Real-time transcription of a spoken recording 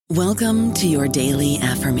Welcome to your daily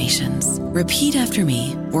affirmations. Repeat after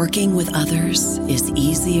me. Working with others is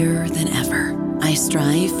easier than ever. I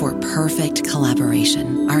strive for perfect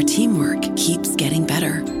collaboration. Our teamwork keeps getting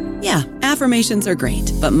better. Yeah, affirmations are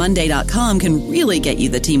great, but Monday.com can really get you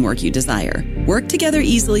the teamwork you desire. Work together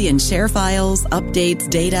easily and share files, updates,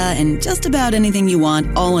 data, and just about anything you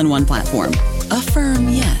want all in one platform. Affirm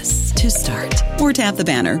yes to start, or tap the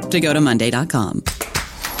banner to go to Monday.com.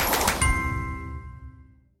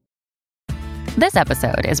 This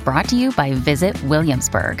episode is brought to you by Visit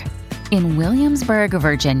Williamsburg. In Williamsburg,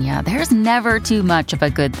 Virginia, there's never too much of a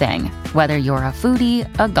good thing. Whether you're a foodie,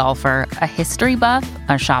 a golfer, a history buff,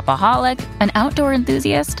 a shopaholic, an outdoor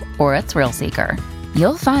enthusiast, or a thrill seeker,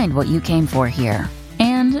 you'll find what you came for here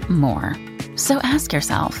and more. So ask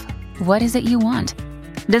yourself, what is it you want?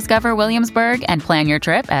 Discover Williamsburg and plan your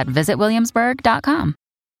trip at visitwilliamsburg.com.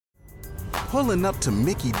 Pulling up to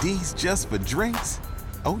Mickey D's just for drinks?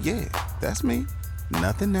 Oh yeah, that's me.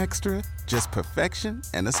 Nothing extra, just perfection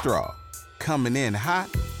and a straw. Coming in hot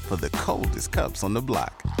for the coldest cups on the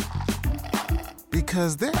block.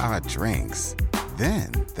 Because there are drinks.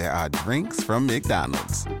 Then there are drinks from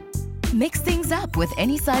McDonald's. Mix things up with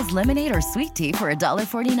any size lemonade or sweet tea for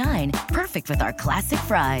 $1.49. Perfect with our classic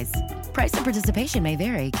fries. Price and participation may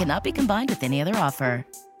vary. Cannot be combined with any other offer.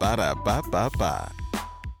 Ba-da-ba-ba-ba.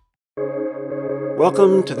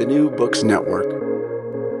 Welcome to the New Books Network.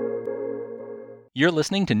 You're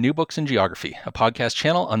listening to New Books in Geography, a podcast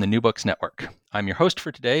channel on the New Books Network. I'm your host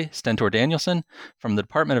for today, Stentor Danielson, from the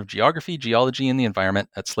Department of Geography, Geology, and the Environment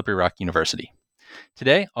at Slippery Rock University.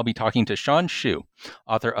 Today, I'll be talking to Hsuan,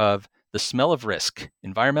 author of The Smell of Risk,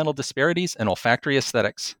 Environmental Disparities and Olfactory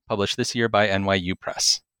Aesthetics, published this year by NYU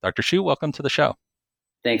Press. Dr. Hsu, welcome to the show.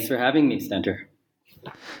 Thanks for having me, Stentor.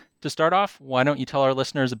 To start off, why don't you tell our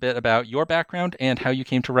listeners a bit about your background and how you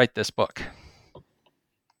came to write this book?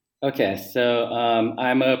 Okay, so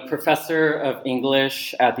I'm a professor of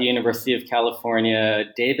English at the University of California,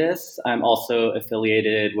 Davis. I'm also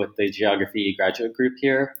affiliated with the Geography graduate group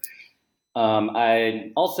here.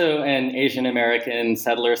 I'm also an Asian American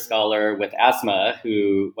settler scholar with asthma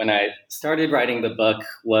who, when I started writing the book,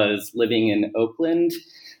 was living in Oakland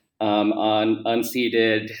on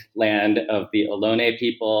unceded land of the Ohlone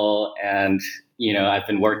people. And, you know, I've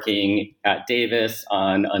been working at Davis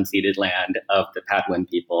on unceded land of the Padwin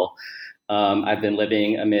people. I've been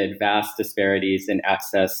living amid vast disparities in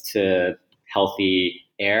access to healthy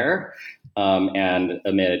air and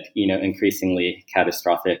amid, increasingly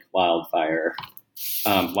catastrophic wildfires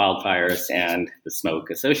and the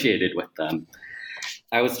smoke associated with them.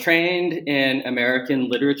 I was trained in American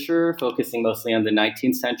literature, focusing mostly on the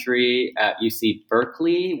 19th century at UC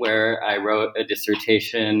Berkeley, where I wrote a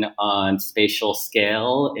dissertation on spatial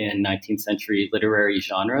scale in 19th century literary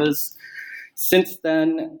genres. Since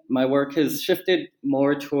then, my work has shifted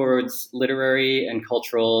more towards literary and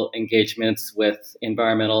cultural engagements with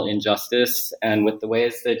environmental injustice and with the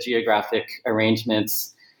ways that geographic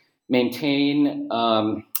arrangements maintain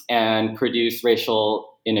and produce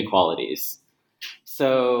racial inequalities.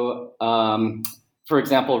 So, for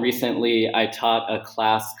example, recently I taught a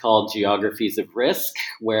class called Geographies of Risk,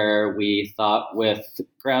 where we thought with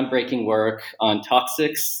groundbreaking work on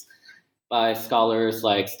toxics by scholars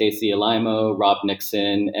like Stacy Alaimo, Rob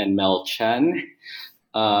Nixon, and Mel Chen.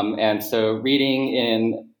 And so reading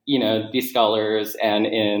in, these scholars and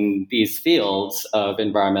in these fields of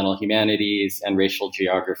environmental humanities and racial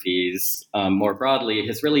geographies more broadly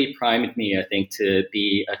has really primed me, I think, to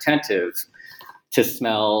be attentive to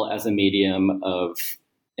smell as a medium of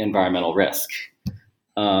environmental risk.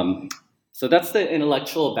 So that's the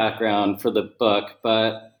intellectual background for the book,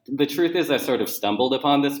 but the truth is I sort of stumbled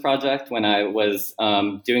upon this project when I was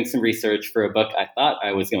doing some research for a book I thought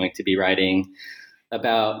I was going to be writing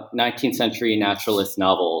about 19th century naturalist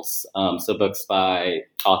novels. So books by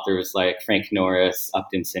authors like Frank Norris,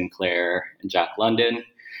 Upton Sinclair, and Jack London,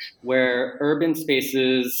 where urban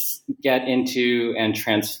spaces get into and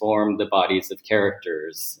transform the bodies of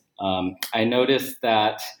characters. I noticed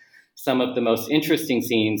that some of the most interesting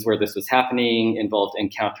scenes where this was happening involved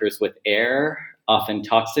encounters with air, often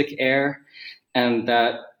toxic air, and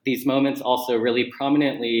that these moments also really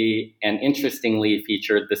prominently and interestingly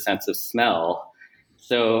featured the sense of smell.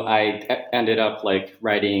 So I ended up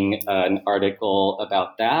writing an article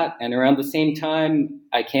about that. And around the same time,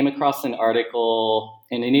 I came across an article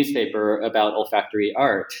in a newspaper about olfactory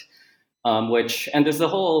art, and there's there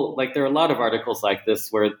are a lot of articles like this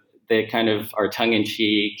where they kind of are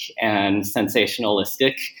tongue-in-cheek and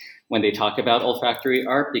sensationalistic when they talk about olfactory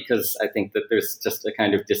art, because I think that there's just a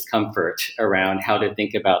kind of discomfort around how to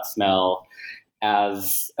think about smell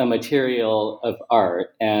as a material of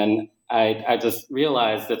art. And I just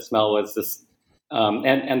realized that smell was this,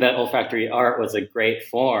 and that olfactory art was a great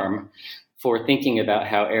form for thinking about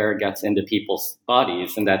how air gets into people's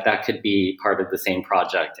bodies, and that could be part of the same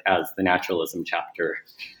project as the naturalism chapter.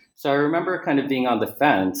 So I remember kind of being on the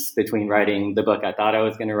fence between writing the book I thought I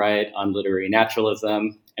was going to write on literary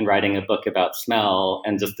naturalism and writing a book about smell,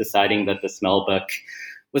 and just deciding that the smell book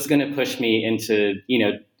was going to push me into,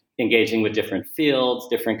 engaging with different fields,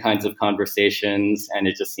 different kinds of conversations. And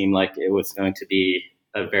it just seemed like it was going to be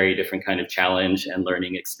a very different kind of challenge and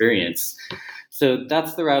learning experience. So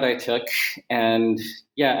that's the route I took. And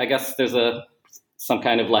yeah, I guess there's some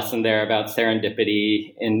kind of lesson there about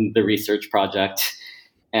serendipity in the research project,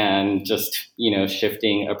 and just,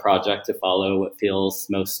 shifting a project to follow what feels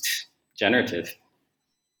most generative.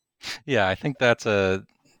 Yeah, I think that's the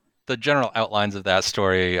general outlines of that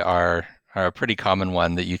story are a pretty common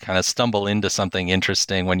one, that you kind of stumble into something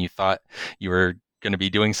interesting when you thought you were going to be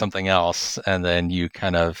doing something else, and then you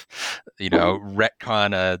kind of,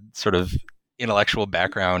 retcon a sort of intellectual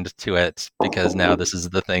background to it because now this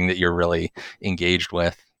is the thing that you're really engaged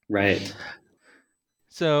with. Right.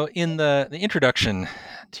 So in the introduction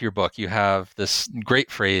to your book, you have this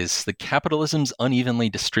great phrase, the capitalism's unevenly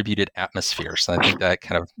distributed atmosphere. So I think that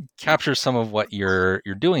kind of captures some of what you're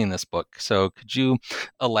doing in this book. So could you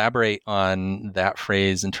elaborate on that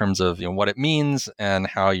phrase in terms of what it means and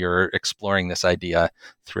how you're exploring this idea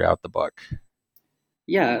throughout the book?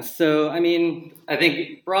 Yeah, so I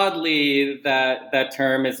think broadly that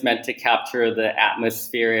term is meant to capture the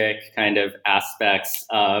atmospheric kind of aspects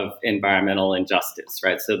of environmental injustice,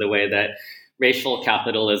 right? So the way that racial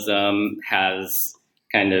capitalism has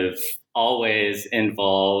kind of always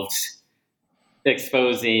involved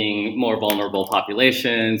exposing more vulnerable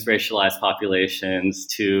populations, racialized populations,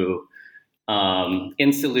 to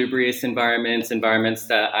insalubrious environments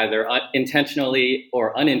that either intentionally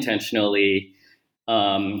or unintentionally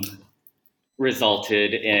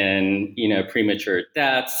resulted in, premature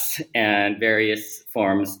deaths and various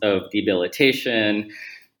forms of debilitation,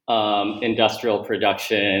 industrial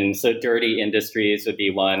production. So dirty industries would be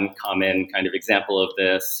one common kind of example of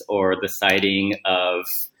this, or the siting of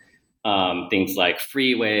things like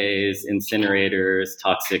freeways, incinerators,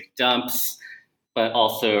 toxic dumps, but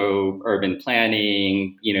also urban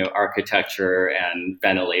planning, architecture and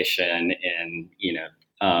ventilation in,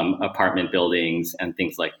 apartment buildings and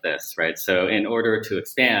things like this, right? So in order to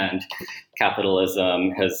expand,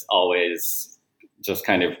 capitalism has always just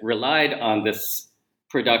kind of relied on this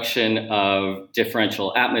production of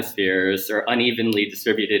differential atmospheres or unevenly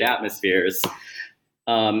distributed atmospheres.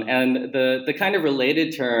 And the kind of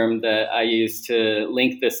related term that I use to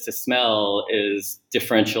link this to smell is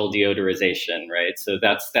differential deodorization, right? So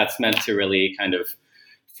that's meant to really kind of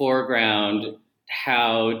foreground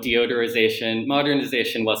how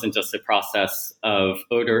modernization wasn't just a process of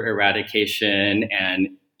odor eradication and,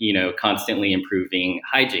 constantly improving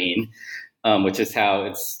hygiene, which is how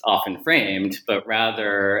it's often framed, but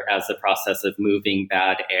rather as a process of moving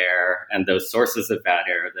bad air and those sources of bad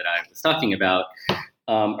air that I was talking about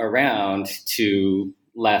around to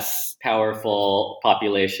less powerful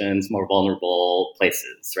populations, more vulnerable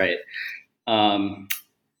places, right?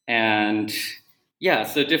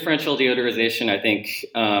 So differential deodorization, I think,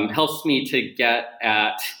 helps me to get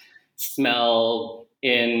at smell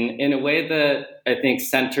in a way that I think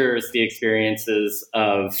centers the experiences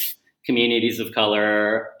of communities of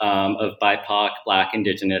color, of BIPOC, Black,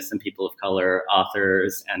 Indigenous, and people of color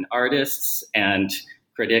authors and artists and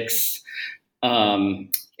critics,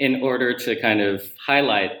 in order to kind of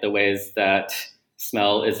highlight the ways that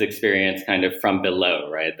smell is experienced kind of from below,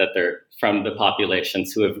 right? That they're from the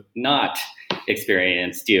populations who have not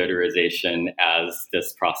experienced deodorization as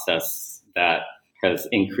this process that has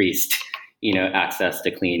increased, access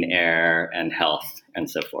to clean air and health and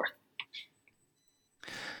so forth.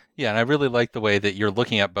 Yeah, and I really like the way that you're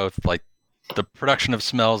looking at both like the production of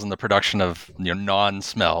smells and the production of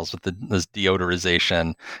non-smells with this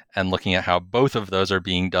deodorization, and looking at how both of those are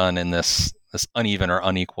being done in this uneven or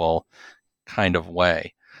unequal kind of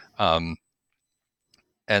way. And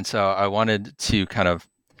so I wanted to kind of,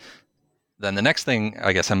 then the next thing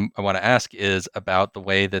I guess I want to ask is about the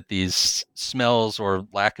way that these smells or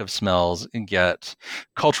lack of smells get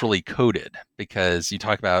culturally coded, because you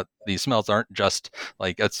talk about these smells aren't just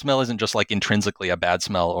like, a smell isn't just like intrinsically a bad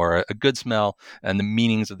smell or a good smell, and the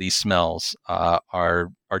meanings of these smells are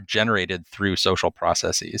generated through social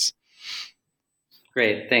processes.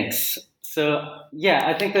 Great, thanks. So yeah,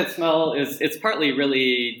 I think that smell it's partly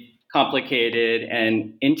really complicated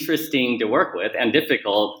and interesting to work with and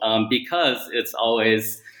difficult because it's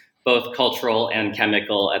always both cultural and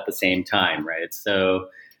chemical at the same time, right? So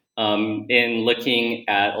in looking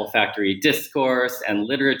at olfactory discourse and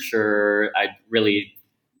literature, I really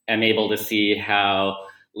am able to see how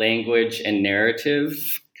language and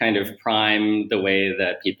narrative kind of prime the way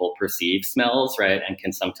that people perceive smells, right? And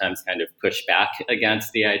can sometimes kind of push back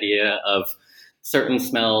against the idea of certain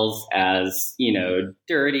smells as,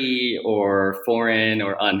 dirty or foreign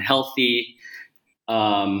or unhealthy,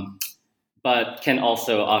 but can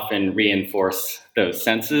also often reinforce those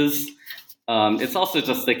senses. It's also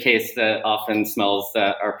just the case that often smells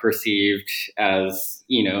that are perceived as,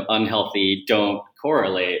 unhealthy don't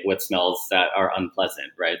correlate with smells that are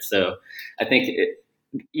unpleasant, right? So I think,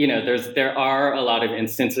 there are a lot of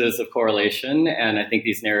instances of correlation, and I think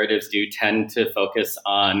these narratives do tend to focus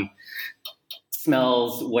on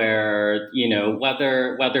smells where,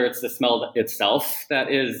 whether it's the smell itself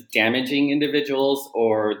that is damaging individuals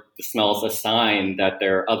or the smell's a sign that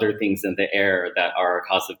there are other things in the air that are a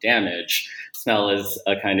cause of damage. Smell is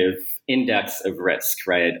a kind of index of risk,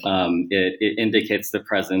 right? It indicates the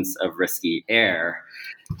presence of risky air.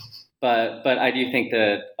 But I do think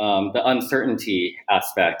that the uncertainty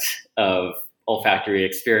aspect of olfactory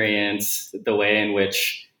experience, the way in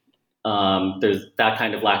which there's that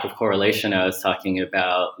kind of lack of correlation I was talking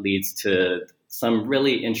about, leads to some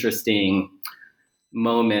really interesting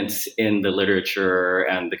moments in the literature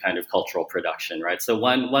and the kind of cultural production, right? So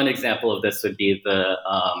one example of this would be the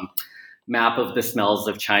map of the smells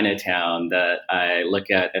of Chinatown that I look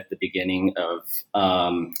at the beginning of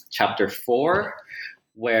chapter 4,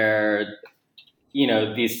 where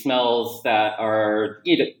these smells that are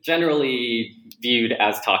generally viewed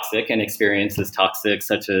as toxic and experienced as toxic,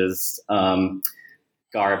 such as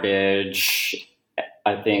garbage,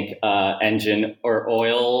 I think engine or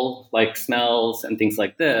oil like smells and things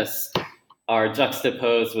like this, are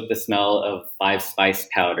juxtaposed with the smell of 5-spice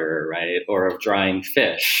powder, right, or of drying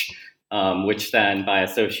fish, which then by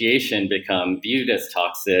association become viewed as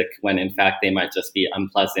toxic when in fact they might just be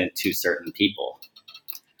unpleasant to certain people.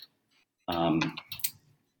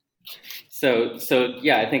 So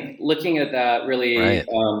yeah, I think looking at that really, right.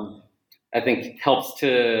 I think helps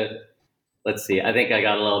to, let's see, I think I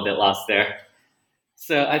got a little bit lost there.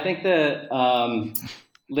 So I think that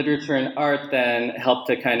literature and art then help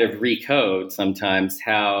to kind of recode sometimes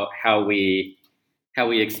how we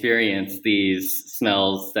experience these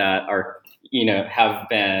smells that are, have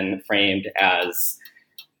been framed as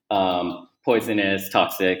poisonous,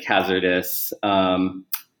 toxic, hazardous.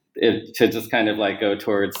 To just kind of like go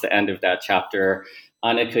towards the end of that chapter,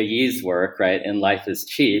 Annika Yee's work, right, in Life is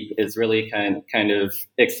Cheap, is really kind of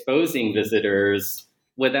exposing visitors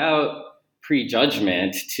without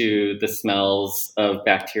prejudgment to the smells of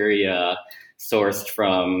bacteria sourced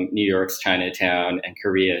from New York's Chinatown and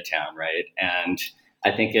Koreatown, right? And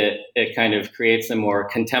I think it kind of creates a more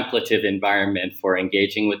contemplative environment for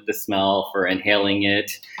engaging with the smell, for inhaling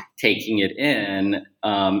it, taking it in,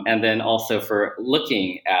 and then also for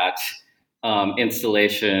looking at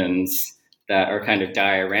installations that are kind of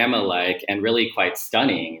diorama-like and really quite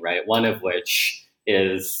stunning, right? One of which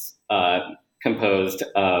is composed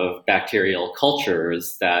of bacterial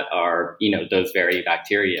cultures that are, those very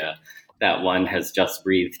bacteria that one has just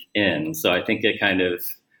breathed in. So I think it kind of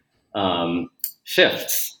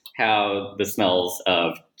shifts how the smells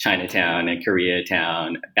of Chinatown and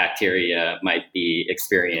Koreatown bacteria might be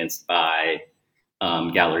experienced by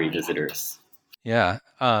gallery visitors. Yeah.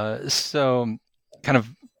 So kind of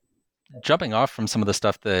jumping off from some of the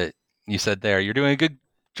stuff that you said there, you're doing a good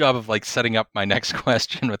job of like setting up my next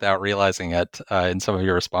question without realizing it in some of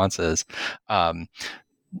your responses.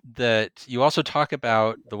 That you also talk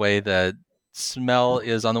about the way that smell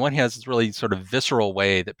is, on the one hand, this really sort of visceral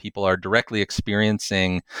way that people are directly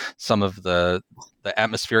experiencing some of the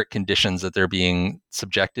atmospheric conditions that they're being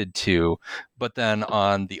subjected to. But then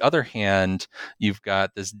on the other hand, you've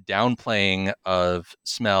got this downplaying of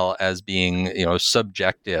smell as being,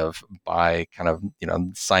 subjective by kind of,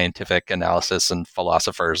 scientific analysis and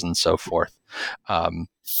philosophers and so forth.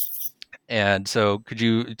 And so could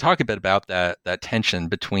you talk a bit about that tension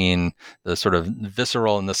between the sort of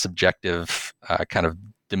visceral and the subjective kind of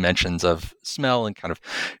dimensions of smell, and kind of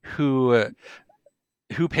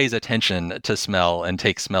who pays attention to smell and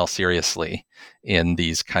takes smell seriously in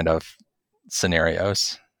these kind of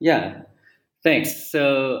scenarios? Yeah, thanks.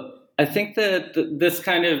 So I think that this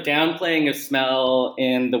kind of downplaying of smell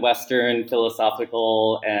in the Western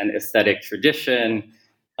philosophical and aesthetic tradition,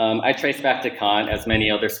 I trace back to Kant, as many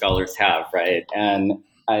other scholars have, right? And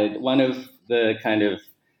one of the kind of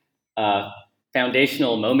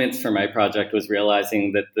foundational moments for my project was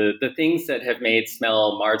realizing that the things that have made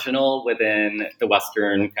smell marginal within the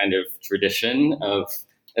Western kind of tradition of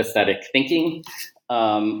aesthetic thinking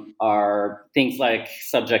are things like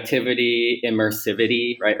subjectivity,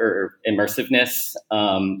 immersivity, right, or immersiveness,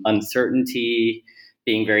 uncertainty,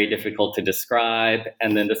 being very difficult to describe,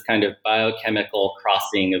 and then this kind of biochemical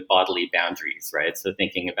crossing of bodily boundaries, right? So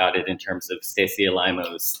thinking about it in terms of Stacy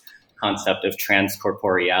Alimo's concept of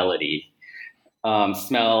transcorporeality.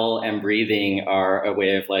 Smell and breathing are a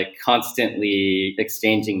way of like constantly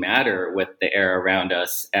exchanging matter with the air around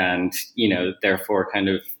us, and therefore kind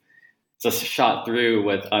of just shot through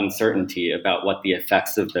with uncertainty about what the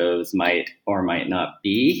effects of those might or might not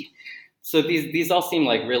be. So these all seem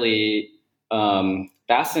like really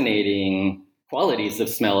fascinating qualities of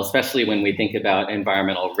smell, especially when we think about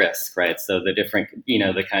environmental risk, right? So the different,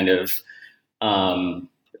 the kind of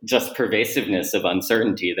just pervasiveness of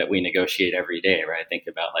uncertainty that we negotiate every day, right? Think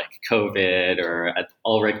about like COVID or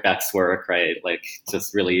Ulrich Beck's work, right? Like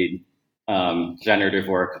just really generative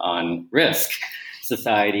work on risk.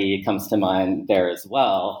 Society comes to mind there as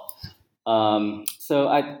well. So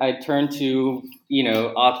I turn to,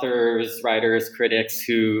 authors, writers, critics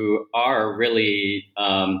who are really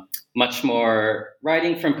much more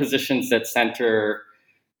writing from positions that center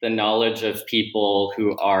the knowledge of people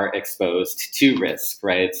who are exposed to risk,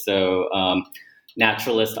 right? So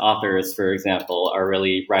naturalist authors, for example, are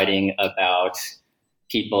really writing about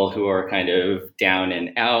people who are kind of down and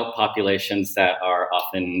out, populations that are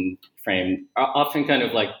often kind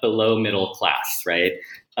of like below middle class, right?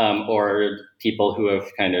 Or people who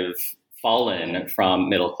have kind of fallen from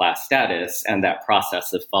middle class status and that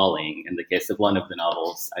process of falling. In the case of one of the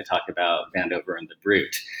novels, I talk about Vandover and the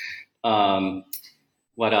Brute.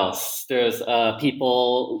 What else? There's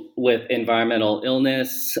people with environmental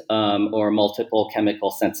illness or multiple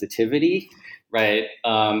chemical sensitivity, right?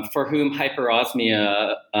 For whom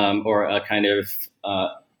hyperosmia or a kind of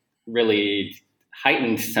really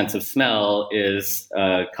heightened sense of smell is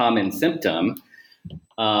a common symptom.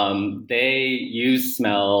 They use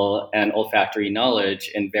smell and olfactory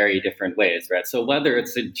knowledge in very different ways, right? So whether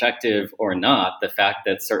it's subjective or not, the fact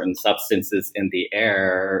that certain substances in the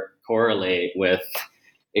air correlate with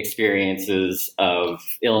experiences of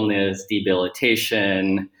illness,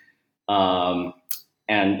 debilitation, and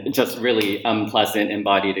just really unpleasant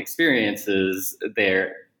embodied experiences, they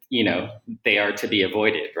are to be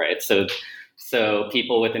avoided, right? So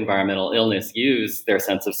people with environmental illness use their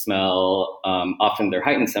sense of smell, often their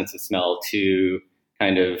heightened sense of smell, to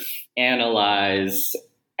kind of analyze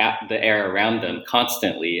the air around them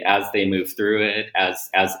constantly as they move through it,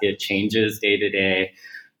 as it changes day to day.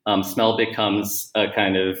 Smell becomes a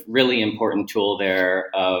kind of really important tool there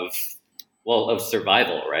of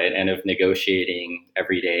survival, right? And of negotiating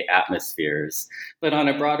everyday atmospheres. But on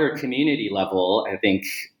a broader community level, I think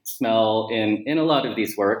smell in a lot of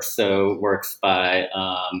these works, so works by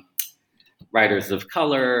writers of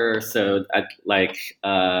color, so like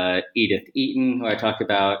Edith Eaton, who I talk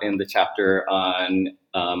about in the chapter on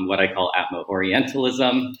what I call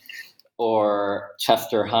Atmo-Orientalism, or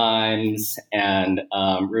Chester Himes and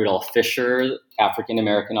Rudolph Fisher,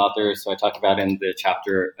 African-American authors, who I talk about in the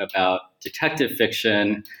chapter about detective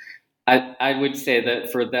fiction. I would say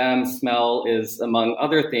that for them, smell is, among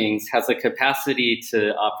other things, has a capacity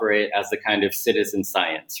to operate as a kind of citizen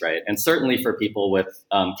science, right? And certainly for people with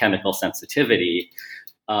chemical sensitivity,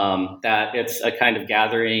 that it's a kind of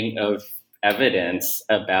gathering of evidence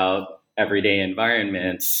about everyday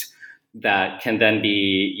environments that can then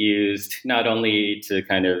be used not only to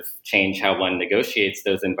kind of change how one negotiates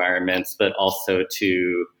those environments, but also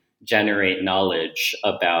to generate knowledge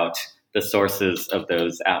about the sources of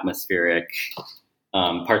those atmospheric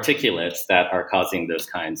particulates that are causing those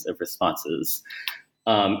kinds of responses.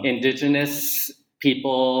 Indigenous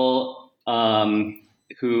people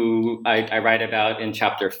who I write about in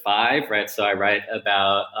chapter 5, right? So I write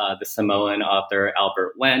about the Samoan author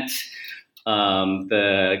Albert Wendt,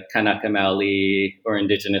 the Kanaka Maoli or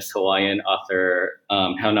Indigenous Hawaiian author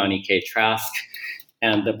Haunani K. Trask,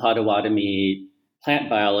 and the Potawatomi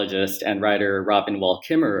plant biologist and writer Robin Wall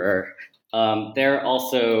Kimmerer. They're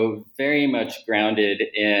also very much grounded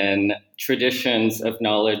in traditions of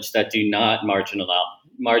knowledge that do not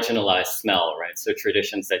marginalize smell, right? So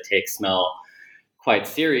traditions that take smell quite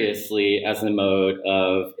seriously as a mode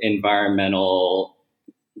of environmental,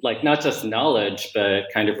 like not just knowledge, but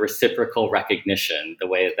kind of reciprocal recognition, the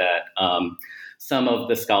way that some of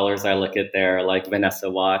the scholars I look at there, like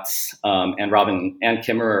Vanessa Watts and Robin and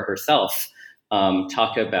Kimmerer herself,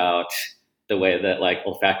 talk about the way that like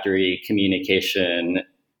olfactory communication,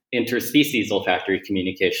 interspecies olfactory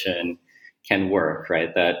communication can work,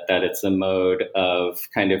 right? That it's a mode of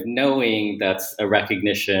kind of knowing that's a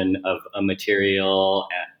recognition of a material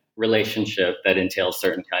relationship that entails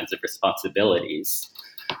certain kinds of responsibilities.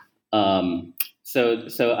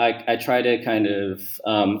 So I try to kind of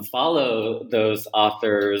follow those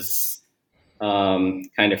authors' kind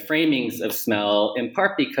of framings of smell, in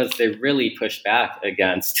part because they really push back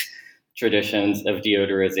against traditions of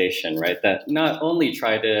deodorization, right? That not only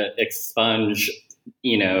try to expunge,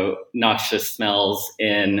 noxious smells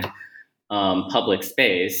in public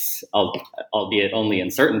space, albeit only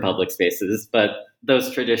in certain public spaces, but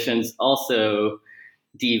those traditions also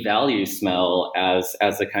devalue smell as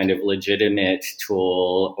a kind of legitimate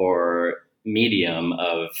tool or medium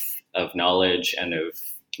of knowledge and of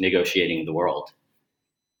negotiating the world.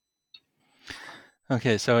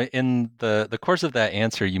 Okay, so in the course of that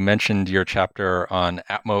answer, you mentioned your chapter on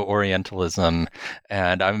Atmo-Orientalism,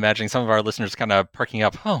 and I'm imagining some of our listeners kind of perking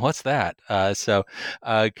up, oh, what's that? So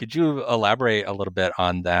could you elaborate a little bit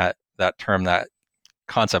on that term, that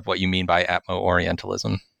concept, what you mean by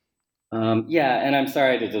Atmo-Orientalism? Yeah, and I'm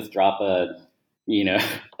sorry to just drop a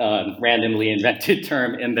randomly invented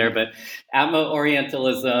term in there, but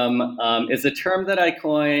Atmo-Orientalism is a term that I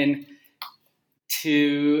coined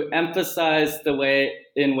to emphasize the way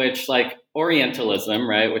in which, like, Orientalism,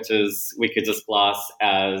 right, which is, we could just gloss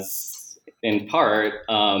as, in part,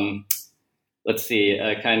 a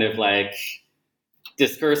kind of like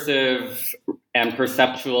discursive and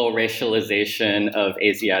perceptual racialization of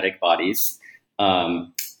Asiatic bodies,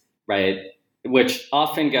 right, which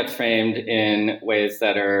often gets framed in ways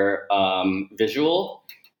that are visual,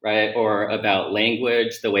 right, or about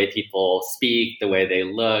language, the way people speak, the way they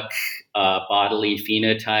look, bodily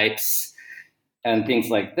phenotypes, and things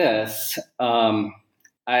like this. I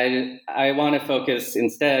want to focus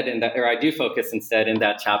instead I do focus instead in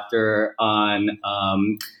that chapter on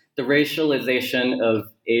the racialization of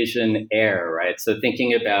Asian air, right? So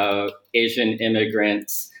thinking about Asian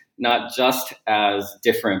immigrants not just as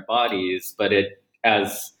different bodies, but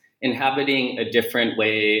as inhabiting a different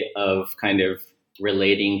way of kind of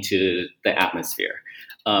relating to the atmosphere.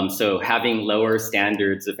 So having lower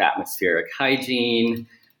standards of atmospheric hygiene.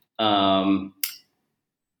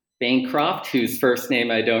 Bancroft, whose first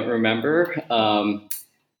name I don't remember,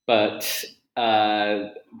 but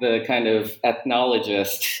the kind of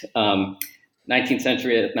ethnologist, 19th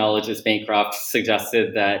century ethnologist Bancroft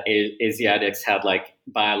suggested that Asiatics had like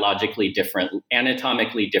biologically different,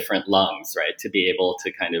 anatomically different lungs, right, to be able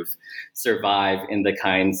to kind of survive in the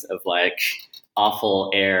kinds of like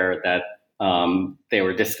awful air that they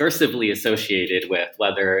were discursively associated with,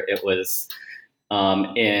 whether it was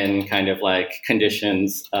in kind of like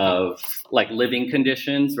conditions of like living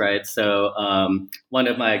conditions, right? So one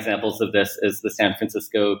of my examples of this is the San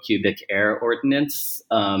Francisco Cubic Air Ordinance,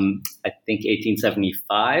 I think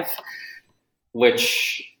 1875,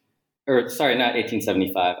 sorry, not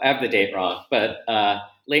 1875, I have the date wrong, but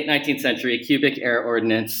late 19th century Cubic Air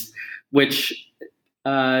Ordinance, which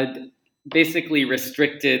basically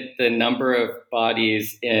restricted the number of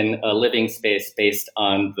bodies in a living space based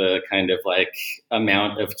on the kind of like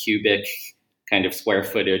amount of cubic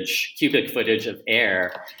footage of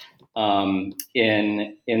air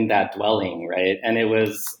in that dwelling, right? And it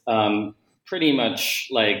was pretty much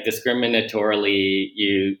like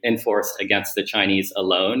discriminatorily enforced against the Chinese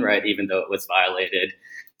alone, right? Even though it was violated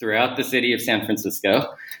throughout the city of San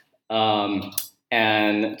Francisco.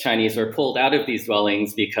 And Chinese were pulled out of these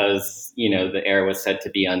dwellings because, the air was said to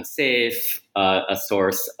be unsafe, a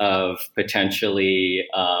source of potentially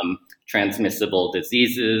transmissible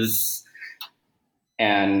diseases,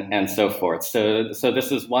 and so forth. So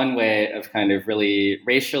this is one way of kind of really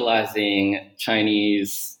racializing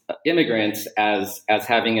Chinese immigrants as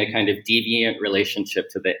having a kind of deviant relationship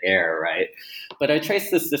to the air, right? But I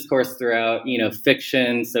trace this discourse throughout,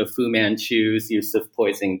 fiction. So Fu Manchu's use of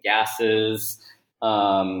poison gases,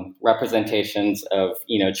 representations of,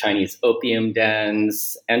 Chinese opium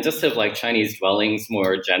dens, and just of like Chinese dwellings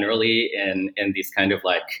more generally in these kind of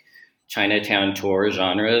like Chinatown tour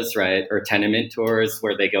genres, right? Or tenement tours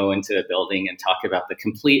where they go into a building and talk about the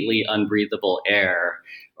completely unbreathable air,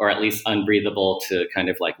 or at least unbreathable to kind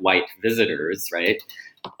of like white visitors, right?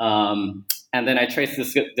 And then I trace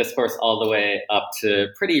this discourse all the way up to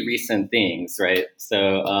pretty recent things, right?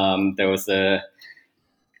 So there was a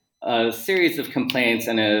series of complaints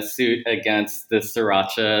and a suit against the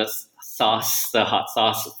sriracha sauce, the hot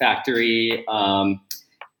sauce factory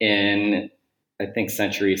in, I think,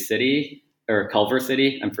 Century City or Culver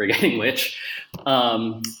City. I'm forgetting which.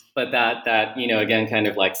 But that again, kind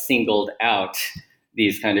of like singled out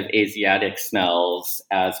these kind of Asiatic smells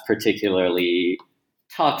as particularly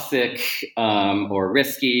toxic or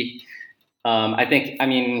risky.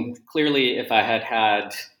 Clearly, if I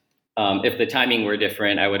had if the timing were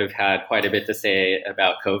different, I would have had quite a bit to say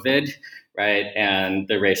about COVID, right? And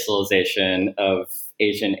the racialization of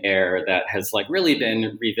Asian air that has really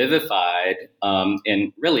been revivified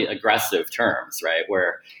in really aggressive terms, right?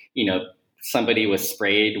 Where, somebody was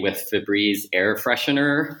sprayed with Febreze air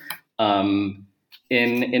freshener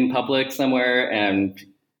in public somewhere. And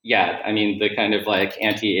the kind of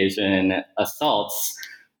anti-Asian assaults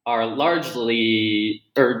are largely,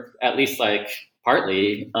 or at least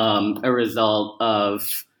partly, a result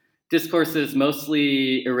of discourses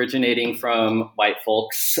mostly originating from white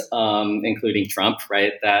folks, including Trump,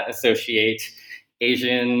 right, that associate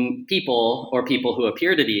Asian people or people who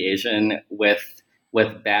appear to be Asian with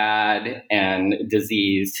bad and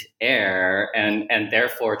diseased air, and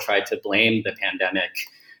therefore try to blame the pandemic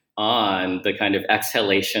on the kind of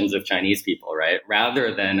exhalations of Chinese people, right,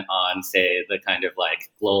 rather than on, say, the kind of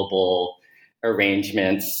global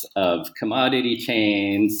arrangements of commodity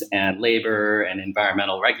chains and labor and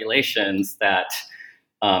environmental regulations that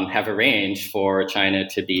have arranged for China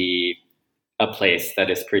to be a place that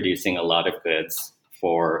is producing a lot of goods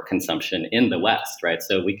for consumption in the West, right?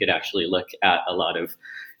 So we could actually look at a lot of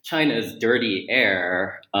China's dirty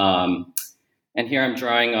air. And here I'm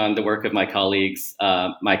drawing on the work of my colleagues,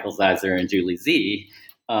 Michael Zeiser and Julie Z,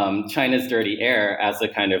 China's dirty air as a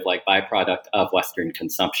kind of byproduct of Western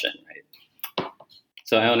consumption, right?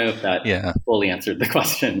 So I don't know if that fully answered the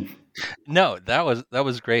question. No, that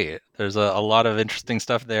was great. There's a lot of interesting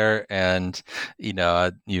stuff there, and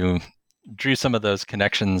you drew some of those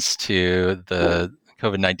connections to the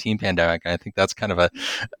COVID-19 pandemic. And I think that's kind of a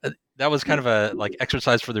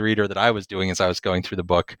exercise for the reader that I was doing as I was going through the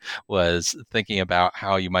book, was thinking about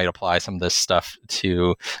how you might apply some of this stuff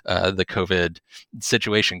to the COVID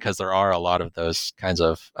situation, because there are a lot of those kinds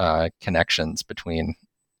of connections between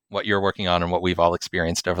what you're working on and what we've all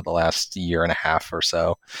experienced over the last year and a half or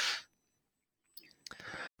so.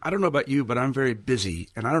 I don't know about you, but I'm very busy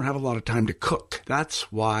and I don't have a lot of time to cook.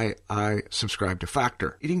 That's why I subscribe to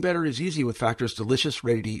Factor. Eating better is easy with Factor's delicious,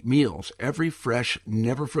 ready-to-eat meals. Every fresh,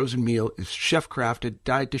 never frozen meal is chef-crafted,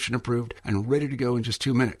 dietitian approved, and ready to go in just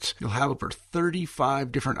 2 minutes. You'll have over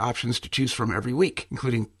 35 different options to choose from every week,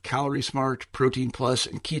 including Calorie Smart, Protein Plus,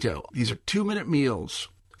 and Keto. These are 2-minute meals.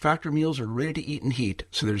 Factor meals are ready to eat and heat,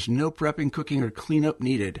 so there's no prepping, cooking, or cleanup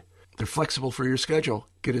needed. They're flexible for your schedule.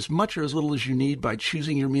 Get as much or as little as you need by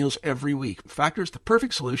choosing your meals every week. Factor is the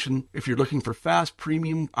perfect solution if you're looking for fast,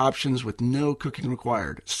 premium options with no cooking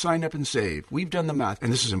required. Sign up and save. We've done the math,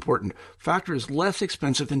 and this is important. Factor is less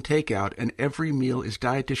expensive than takeout, and every meal is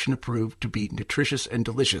dietitian approved to be nutritious and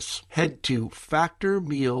delicious. Head to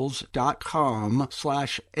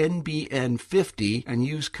factormeals.com/NBN50 and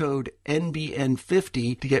use code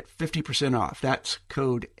NBN50 to get 50% off. That's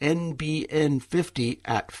code NBN50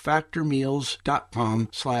 at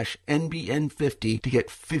factormeals.com/NBN50 to get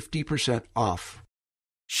 50% off.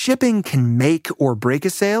 Shipping can make or break a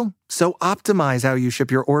sale, so optimize how you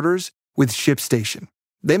ship your orders with ShipStation.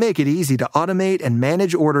 They make it easy to automate and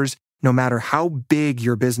manage orders no matter how big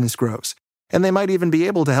your business grows. And they might even be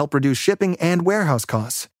able to help reduce shipping and warehouse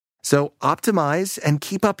costs. So optimize and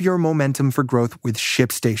keep up your momentum for growth with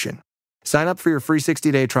ShipStation. Sign up for your free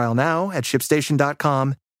 60-day trial now at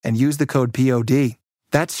ShipStation.com and use the code POD.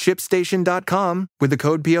 That's ShipStation.com with the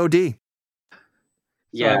code POD.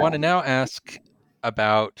 So I want to now ask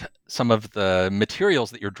about some of the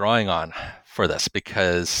materials that you're drawing on for this,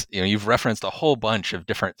 because you've referenced a whole bunch of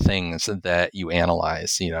different things that you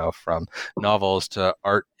analyze, from novels to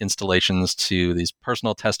art installations to these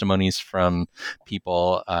personal testimonies from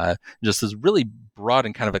people, just this really broad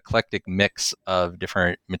and kind of eclectic mix of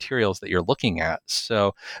different materials that you're looking at.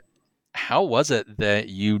 So how was it that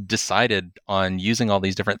you decided on using all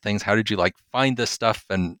these different things? How did you find this stuff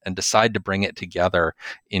and decide to bring it together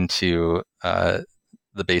into the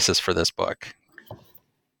basis for this book?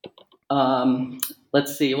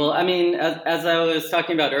 Let's see. Well, as I was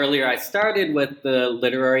talking about earlier, I started with the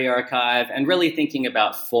literary archive and really thinking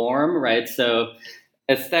about form, right? So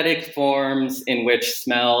aesthetic forms in which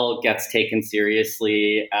smell gets taken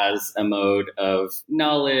seriously as a mode of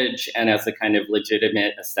knowledge and as a kind of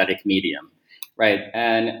legitimate aesthetic medium, right?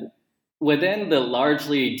 And within the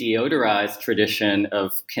largely deodorized tradition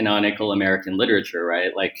of canonical American literature,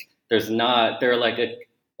 right? There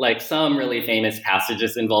are some really famous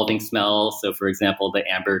passages involving smell. So, for example, the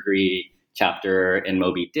ambergris chapter in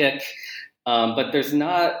Moby Dick. But there's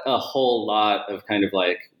not a whole lot of kind of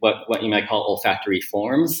what you might call olfactory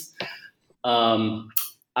forms.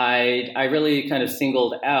 I really kind of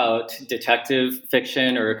singled out detective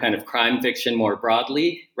fiction or kind of crime fiction more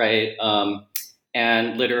broadly, right?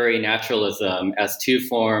 And literary naturalism as two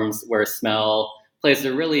forms where smell plays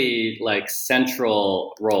a really like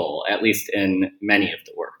central role, at least in many of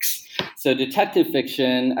the works. So detective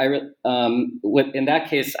fiction, in that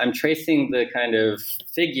case, I'm tracing the kind of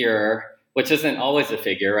figure, which isn't always a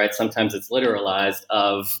figure, right? Sometimes it's literalized,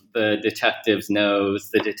 of the detective's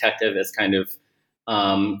nose. The detective is kind of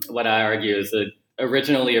what I argue is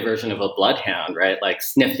originally a version of a bloodhound, right? Like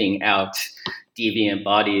sniffing out deviant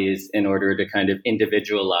bodies in order to kind of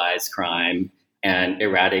individualize crime and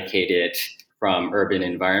eradicate it from urban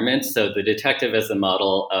environments. So the detective as a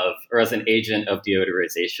model of, or as an agent of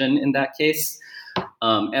deodorization in that case.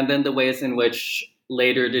 And then the ways in which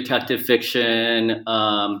later detective fiction,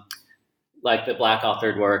 like the Black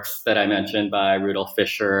authored works that I mentioned by Rudolf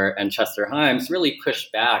Fischer and Chester Himes, really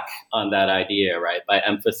pushed back on that idea, right, by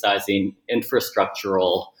emphasizing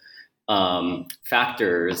infrastructural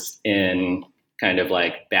factors in kind of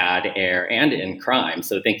like bad air and in crime.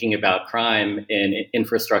 So thinking about crime in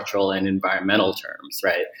infrastructural and environmental terms,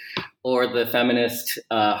 right? Or the feminist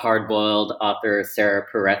hard-boiled author Sarah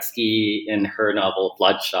Paretsky in her novel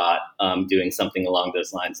Bloodshot, doing something along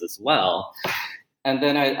those lines as well. And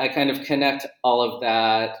then I kind of connect all of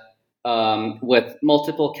that with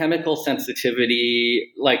multiple chemical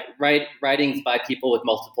sensitivity, like writings by people with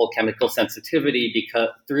multiple chemical sensitivity, because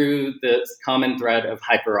through the common thread of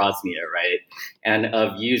hyperosmia, right, and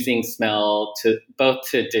of using smell to both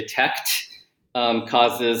to detect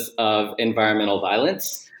causes of environmental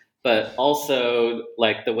violence, but also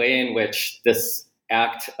like the way in which this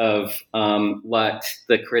act of what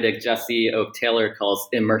the critic Jesse Oak Taylor calls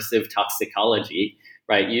immersive toxicology,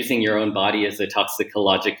 right? Using your own body as a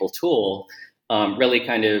toxicological tool really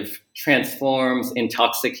kind of transforms,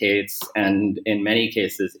 intoxicates, and in many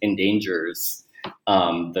cases endangers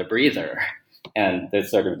the breather and the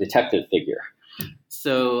sort of detective figure.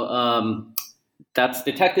 So that's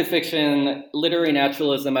detective fiction. Literary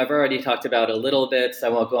naturalism, I've already talked about a little bit, so I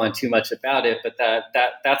won't go on too much about it, but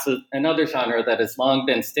that's another genre that has long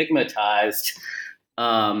been stigmatized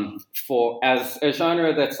for as a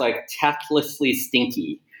genre that's like tactlessly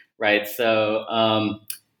stinky, right? So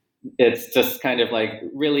it's just kind of like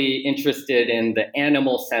really interested in the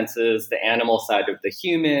animal senses, the animal side of the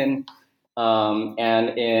human, and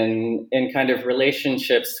in kind of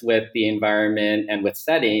relationships with the environment and with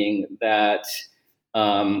setting that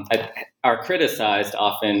are criticized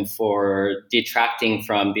often for detracting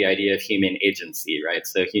from the idea of human agency, right?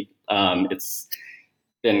 So it's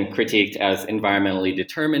been critiqued as environmentally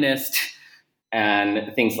determinist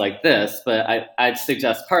and things like this. But I'd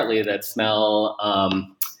suggest partly that smell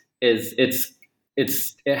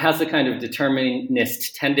it has a kind of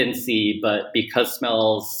determinist tendency, but because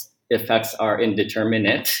smell's effects are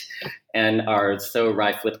indeterminate and are so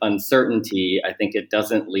rife with uncertainty, I think it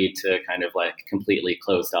doesn't lead to kind of like completely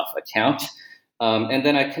closed off account. And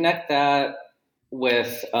then I connect that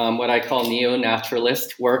with what I call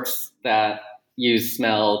neo-naturalist works that use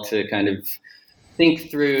smell to kind of think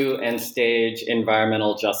through and stage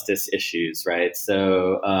environmental justice issues, right?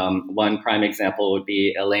 So one prime example would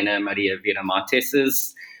be Elena Maria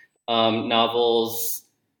Viramontes' novels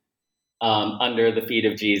Under the Feet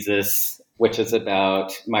of Jesus, which is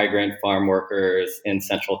about migrant farm workers in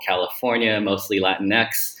Central California, mostly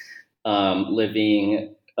Latinx,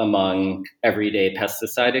 living among everyday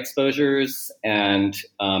pesticide exposures, and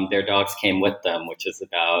their dogs came with them, which is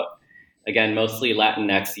about, again, mostly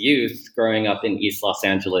Latinx youth growing up in East Los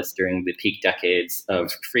Angeles during the peak decades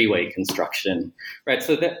of freeway construction, right?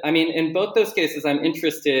 So in both those cases, I'm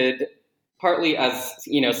interested partly as,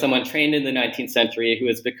 someone trained in the 19th century who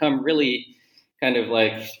has become really kind of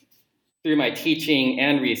like, through my teaching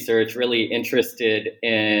and research, really interested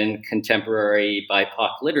in contemporary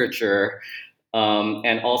BIPOC literature,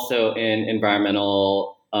 and also in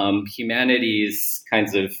environmental humanities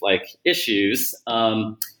kinds of like issues.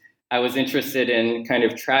 I was interested in kind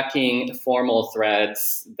of tracking formal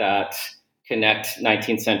threads that connect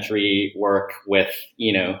 19th century work with,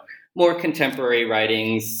 more contemporary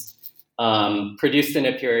writings produced in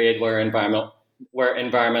a period where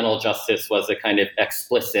environmental justice was a kind of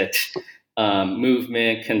explicit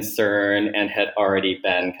movement, concern, and had already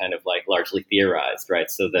been kind of like largely theorized, right?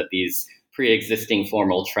 So that these pre-existing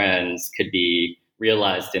formal trends could be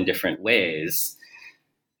realized in different ways.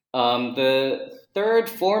 The third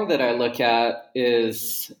form that I look at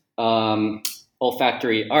is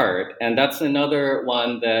olfactory art. And that's another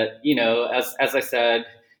one that, as I said,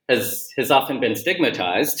 has often been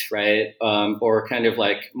stigmatized, right? Or kind of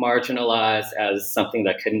like marginalized as something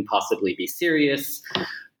that couldn't possibly be serious.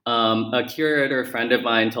 A curator friend of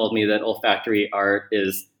mine told me that olfactory art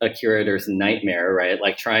is a curator's nightmare, right?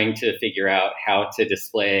 Like trying to figure out how to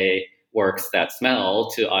display works that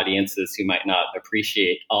smell to audiences who might not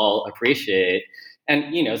appreciate,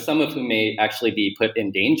 and, you know, some of whom may actually be put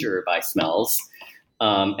in danger by smells.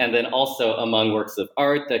 And then also among works of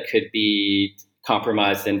art that could be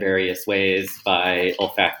compromised in various ways by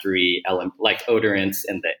olfactory elements, like odorants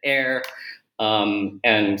in the air,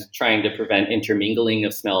 and trying to prevent intermingling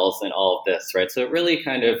of smells and all of this, right? So it really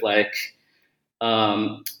kind of like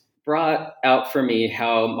brought out for me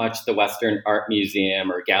how much the Western Art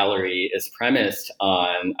Museum or gallery is premised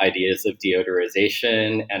on ideas of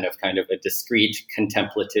deodorization and of kind of a discrete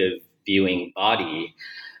contemplative viewing body.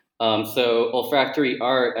 So olfactory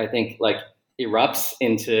art, I think, like erupts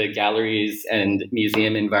into galleries and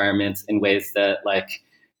museum environments in ways that like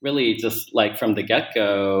really just like from the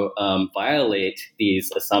get-go violate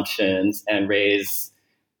these assumptions and raise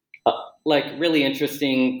like really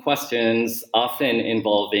interesting questions, often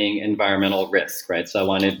involving environmental risk, right? So I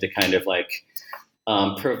wanted to kind of like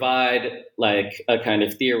provide like a kind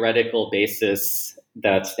of theoretical basis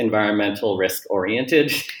that's environmental risk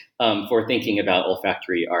oriented for thinking about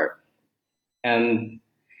olfactory art. And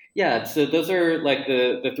yeah, so those are like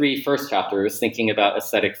the three first chapters, thinking about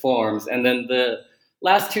aesthetic forms. And then the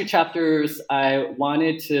last two chapters, I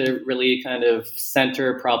wanted to really kind of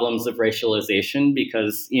center problems of racialization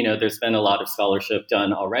because, you know, there's been a lot of scholarship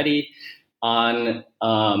done already on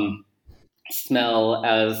smell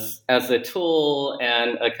as a tool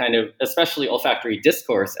and a kind of, especially olfactory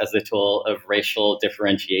discourse as a tool of racial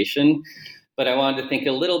differentiation. But I wanted to think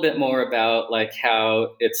a little bit more about like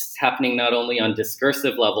how it's happening not only on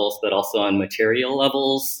discursive levels, but also on material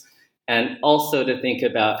levels. And also to think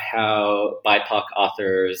about how BIPOC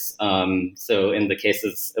authors, so in the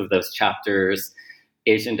cases of those chapters,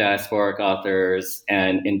 Asian diasporic authors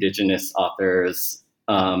and indigenous authors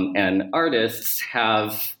and artists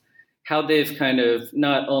have how they've kind of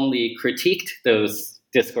not only critiqued those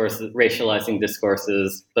discourses, racializing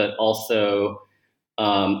discourses, but also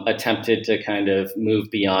attempted to kind of move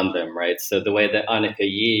beyond them, right? So the way that Annika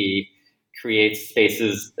Yee creates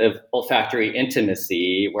spaces of olfactory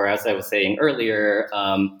intimacy, where, as I was saying earlier,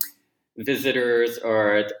 visitors,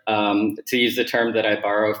 or to use a term that I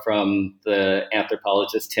borrow from the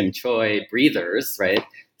anthropologist Tim Choi, breathers, right?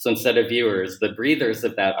 So instead of viewers, the breathers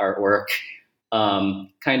of that artwork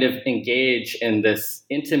kind of engage in this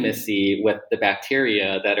intimacy with the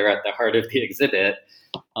bacteria that are at the heart of the exhibit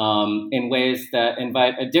in ways that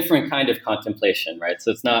invite a different kind of contemplation, right?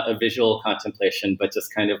 So it's not a visual contemplation, but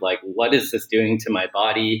just kind of like, what is this doing to my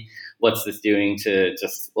body? What's this doing to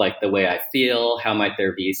just like the way I feel? How might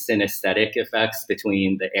there be synesthetic effects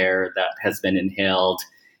between the air that has been inhaled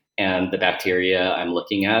and the bacteria I'm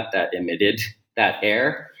looking at that emitted that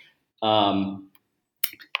air?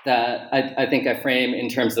 That I think I frame in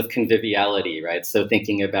terms of conviviality, right? So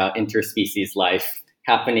thinking about interspecies life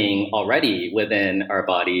happening already within our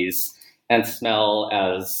bodies, and smell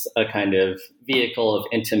as a kind of vehicle of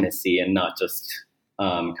intimacy and not just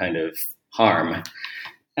kind of harm.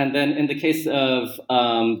 And then in the case of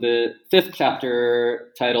the fifth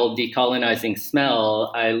chapter titled Decolonizing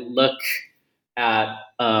Smell, I look at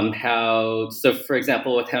how, so for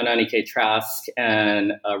example, with Haunani K. Trask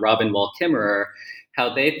and Robin Wall Kimmerer,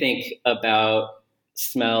 how they think about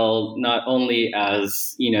smell not only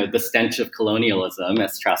as, you know, the stench of colonialism,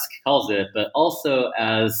 as Trask calls it, but also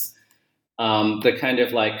as the kind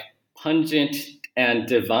of like pungent and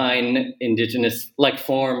divine indigenous, like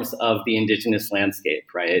forms of the indigenous landscape,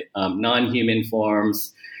 right? Non-human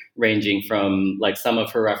forms ranging from, like, some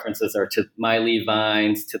of her references are to mylee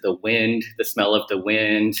vines, to the wind, the smell of the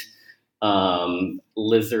wind,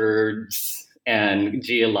 lizards, and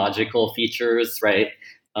geological features, right?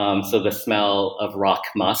 So the smell of rock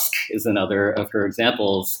musk is another of her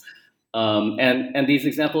examples. And these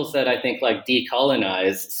examples that I think like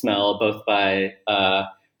decolonize smell, both by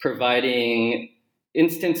providing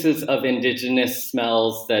instances of indigenous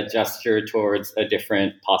smells that gesture towards a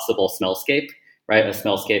different possible smellscape, right? A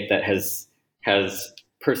smellscape that has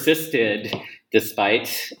persisted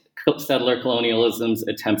despite settler colonialism's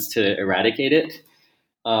attempts to eradicate it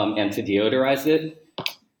and to deodorize it.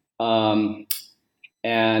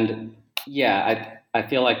 And yeah, I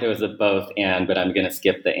feel like there was a both and, but I'm going to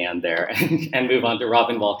skip the and there and move on to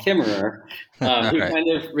Robin Wall Kimmerer, who right. kind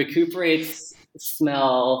of recuperates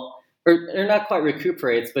smell, or not quite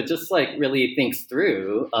recuperates, but just like really thinks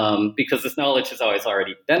through, because this knowledge has always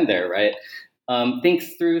already been there, right?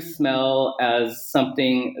 thinks through smell as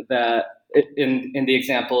something that, in the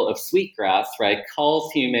example of sweetgrass, right,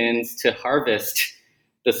 calls humans to harvest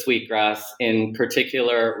the sweetgrass in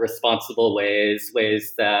particular responsible ways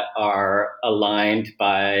that are aligned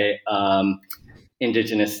by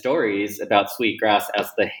indigenous stories about sweetgrass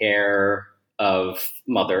as the hair of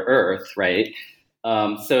Mother Earth, right?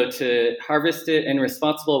 So to harvest it in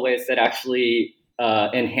responsible ways that actually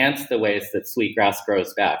enhance the ways that sweetgrass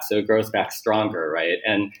grows back. So it grows back stronger, right?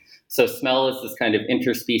 And so smell is this kind of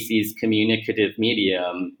interspecies communicative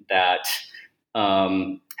medium that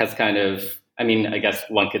has kind of, I mean, I guess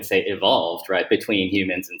one could say evolved, right, between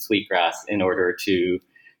humans and sweetgrass in order to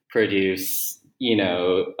produce,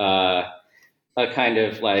 a kind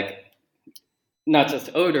of like not just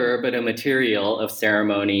odor, but a material of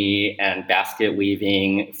ceremony and basket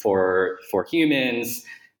weaving for humans,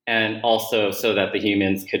 and also so that the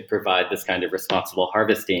humans could provide this kind of responsible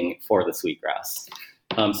harvesting for the sweetgrass.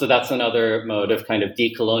 So that's another mode of kind of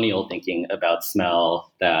decolonial thinking about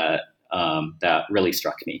smell that really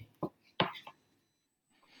struck me.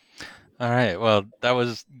 All right. Well, that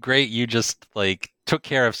was great. You just took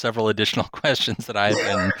care of several additional questions that I've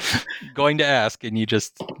been going to ask, and you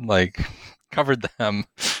just covered them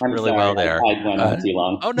really well there. I went on too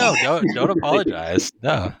long. Oh no, don't apologize.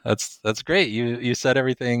 No, that's great. You said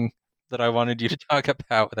everything that I wanted you to talk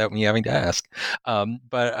about without me having to ask.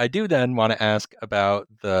 But I do then want to ask about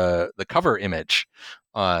the cover image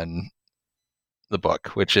on the book,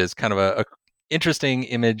 which is kind of a interesting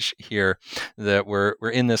image here, that we're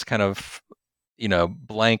in this kind of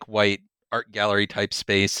blank white art gallery type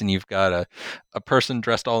space, and you've got a person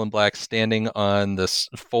dressed all in black standing on this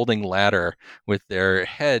folding ladder with their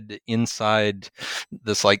head inside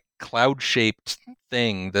this cloud shaped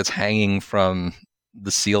thing that's hanging from the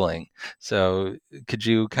ceiling. So could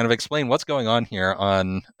you kind of explain what's going on here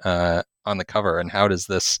on the cover, and how does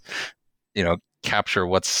this capture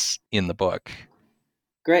what's in the book?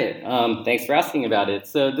 Great. Thanks for asking about it.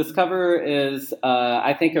 So this cover is,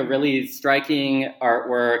 I think, a really striking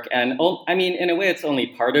artwork. And I mean, in a way, it's only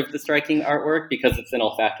part of the striking artwork because it's an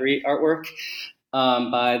olfactory artwork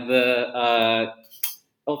by the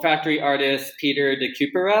olfactory artist Peter de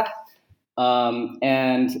Cupera.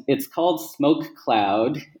 And it's called Smoke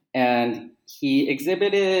Cloud. And he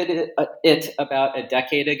exhibited it about a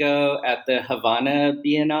decade ago at the Havana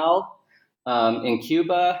Biennale in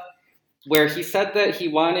Cuba, where he said that he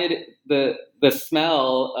wanted the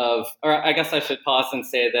smell of, or I guess I should pause and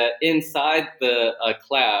say that inside the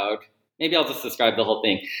cloud, maybe I'll just describe the whole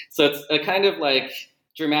thing. So it's a kind of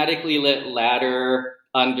dramatically lit ladder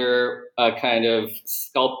under a kind of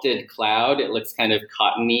sculpted cloud. It looks kind of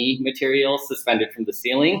cottony material suspended from the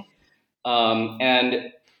ceiling.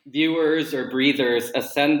 And viewers or breathers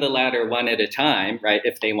ascend the ladder one at a time, right,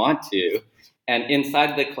 if they want to. And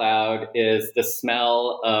inside the cloud is the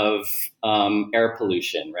smell of air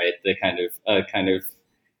pollution, right? The kind of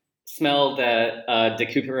smell that de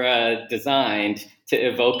Cupera designed to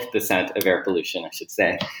evoke the scent of air pollution, I should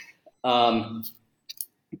say.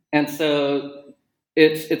 And so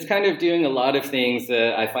it's kind of doing a lot of things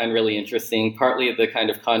that I find really interesting. Partly the kind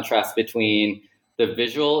of contrast between the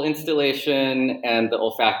visual installation and the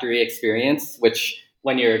olfactory experience, which,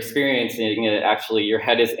 when you're experiencing it, actually your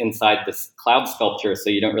head is inside this cloud sculpture, so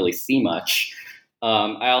you don't really see much.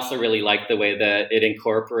 I also really like the way that it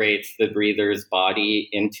incorporates the breather's body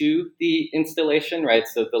into the installation, right?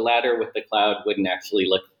 So the ladder with the cloud wouldn't actually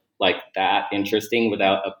look like that interesting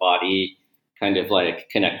without a body kind of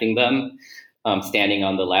connecting them, standing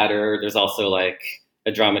on the ladder. There's also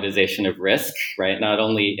a dramatization of risk, right? Not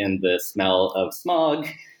only in the smell of smog,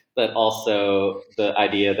 but also the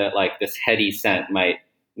idea that this heady scent might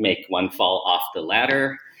make one fall off the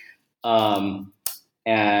ladder.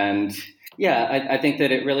 And yeah, I think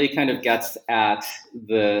that it really kind of gets at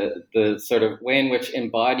the sort of way in which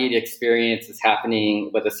embodied experience is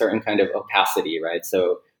happening with a certain kind of opacity, right?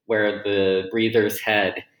 So where the breather's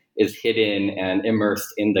head is hidden and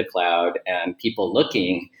immersed in the cloud, and people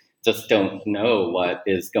looking just don't know what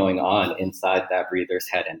is going on inside that breather's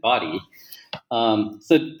head and body.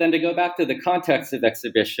 So then to go back to the context of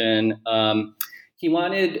exhibition, he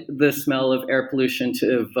wanted the smell of air pollution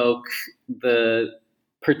to evoke the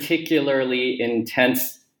particularly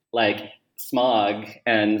intense smog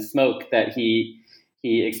and smoke that he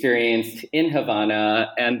experienced in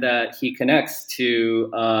Havana, and that he connects to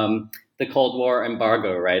the Cold War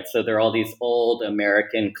embargo, right? So there are all these old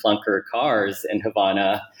American clunker cars in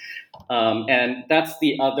Havana. And that's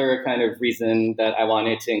the other kind of reason that I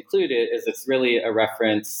wanted to include it, is it's really a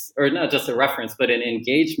reference, or not just a reference, but an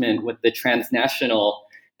engagement with the transnational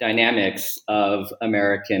dynamics of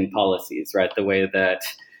American policies, right? The way that,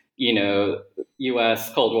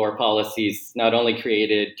 U.S. Cold War policies not only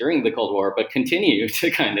created during the Cold War, but continue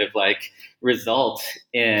to kind of like result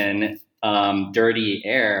in dirty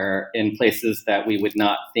air in places that we would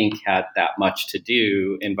not think had that much to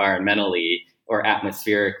do environmentally or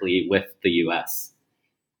atmospherically with the U.S.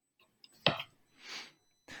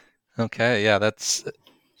 Okay, yeah, that's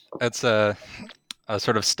a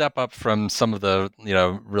sort of step up from some of the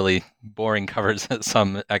really boring covers that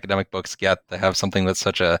some academic books get. They have something that's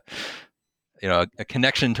such a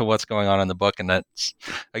connection to what's going on in the book, and I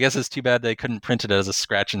guess it's too bad they couldn't print it as a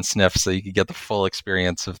scratch and sniff so you could get the full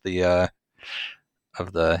experience of the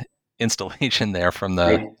installation there from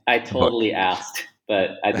the I totally book. Asked,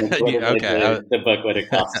 but I think Okay. the book would have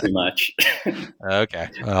cost too much. Okay,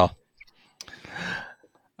 well.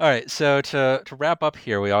 All right, so to wrap up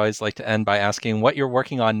here, we always like to end by asking what you're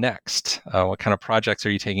working on next. What kind of projects are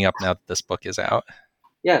you taking up now that this book is out?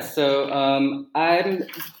 Yeah, so I'm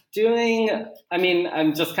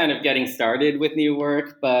just kind of getting started with new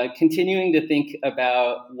work, but continuing to think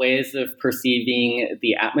about ways of perceiving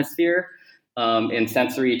the atmosphere in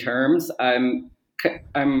sensory terms. I'm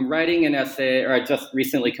writing an essay, or I just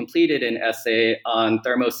recently completed an essay on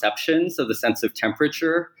thermoception, so the sense of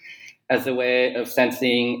temperature, as a way of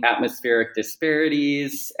sensing atmospheric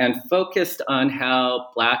disparities, and focused on how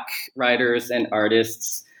Black writers and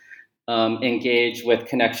artists engage with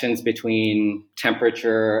connections between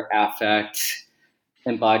temperature, affect,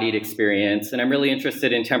 embodied experience. And I'm really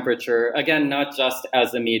interested in temperature, again, not just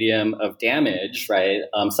as a medium of damage, right?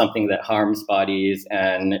 Something that harms bodies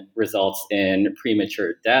and results in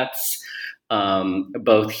premature deaths,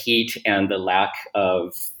 both heat and the lack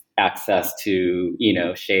of access to,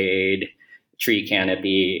 shade, tree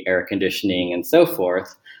canopy, air conditioning, and so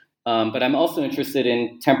forth. But I'm also interested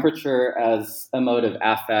in temperature as a mode of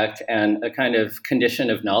affect and a kind of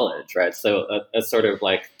condition of knowledge, right? So a sort of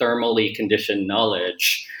like thermally conditioned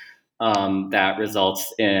knowledge that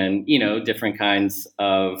results in, different kinds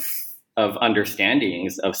of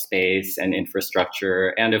understandings of space and infrastructure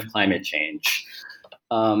and of climate change.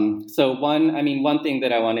 So one thing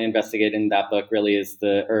that I want to investigate in that book really is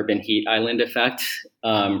the urban heat island effect,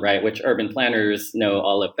 right, which urban planners know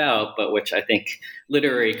all about, but which I think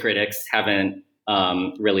literary critics haven't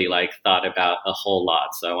really thought about a whole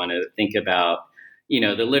lot. So I want to think about,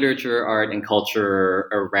 the literature, art, and culture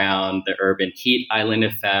around the urban heat island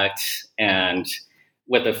effect, and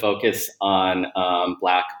with a focus on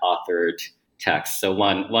Black authored text. So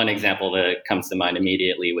one example that comes to mind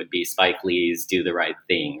immediately would be Spike Lee's Do the Right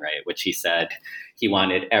Thing, right? Which he said he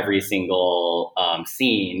wanted every single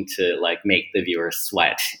scene to make the viewer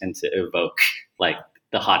sweat and to evoke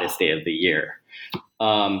the hottest day of the year.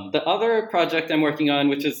 The other project I'm working on,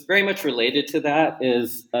 which is very much related to that,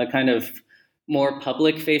 is a kind of more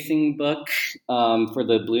public-facing book for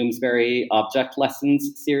the Bloomsbury Object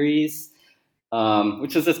Lessons series,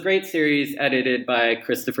 which is this great series edited by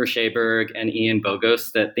Christopher Schaberg and Ian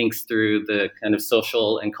Bogos that thinks through the kind of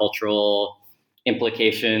social and cultural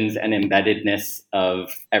implications and embeddedness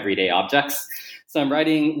of everyday objects. So I'm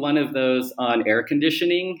writing one of those on air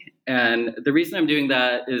conditioning. And the reason I'm doing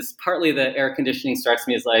that is partly that air conditioning strikes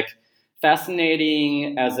me as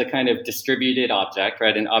fascinating as a kind of distributed object,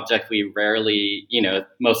 right? An object we rarely,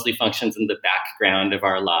 mostly functions in the background of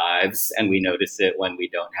our lives, and we notice it when we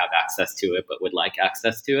don't have access to it, but would like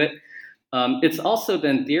access to it. It's also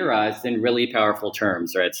been theorized in really powerful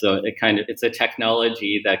terms, right? So it's a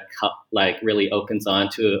technology that really opens on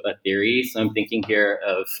to a theory. So I'm thinking here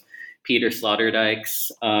of Peter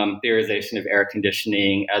Sloterdijk's theorization of air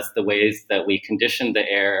conditioning as the ways that we condition the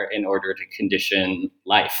air in order to condition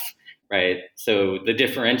life. Right. So the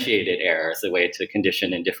differentiated air is a way to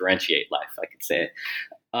condition and differentiate life, I could say.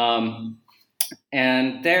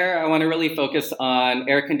 And there I want to really focus on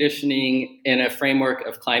air conditioning in a framework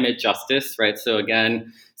of climate justice, right? So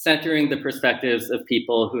again, centering the perspectives of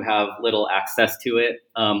people who have little access to it.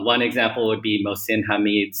 One example would be Mohsin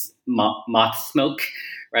Hamid's Moth Smoke,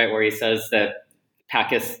 right? Where he says that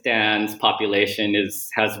Pakistan's population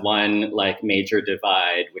has one major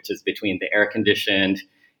divide, which is between the air conditioned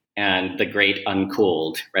and the great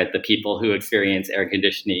uncooled, right? The people who experience air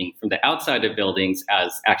conditioning from the outside of buildings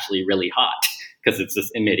as actually really hot because it's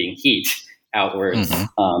just emitting heat outwards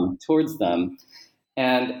towards them.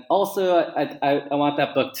 And also, I want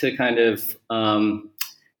that book to kind of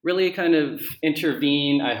really kind of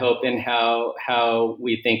intervene, I hope, in how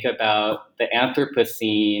we think about the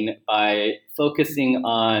Anthropocene by focusing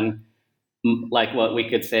on like what we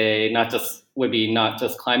could say not just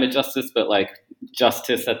climate justice, but like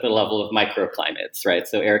justice at the level of microclimates, right?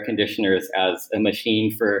 So air conditioners as a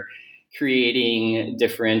machine for creating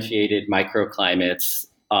differentiated microclimates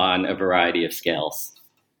on a variety of scales.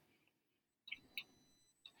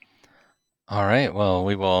 All right. Well,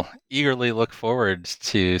 we will eagerly look forward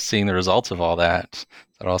to seeing the results of all that.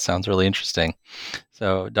 That all sounds really interesting.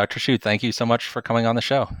 So, Dr. Hsu, thank you so much for coming on the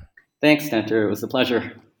show. Thanks, Stentor. It was a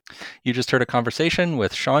pleasure. You just heard a conversation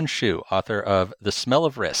with Hsuan Hsu, author of The Smell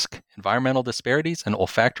of Risk, Environmental Disparities and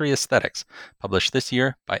Olfactory Aesthetics, published this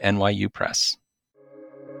year by NYU Press.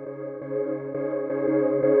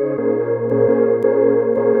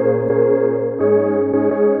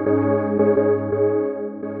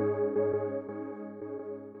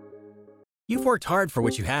 You've worked hard for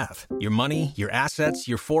what you have. Your money, your assets,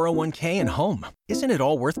 your 401k, and home. Isn't it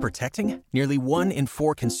all worth protecting? Nearly 1 in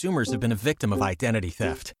 4 consumers have been a victim of identity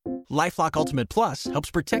theft. LifeLock Ultimate Plus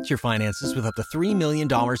helps protect your finances with up to $3 million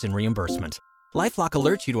in reimbursement. LifeLock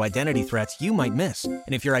alerts you to identity threats you might miss. And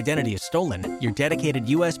if your identity is stolen, your dedicated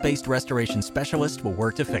U.S.-based restoration specialist will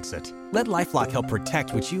work to fix it. Let LifeLock help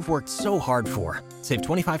protect what you've worked so hard for. Save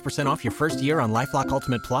 25% off your first year on LifeLock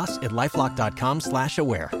Ultimate Plus at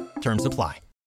LifeLock.com/aware. Terms apply.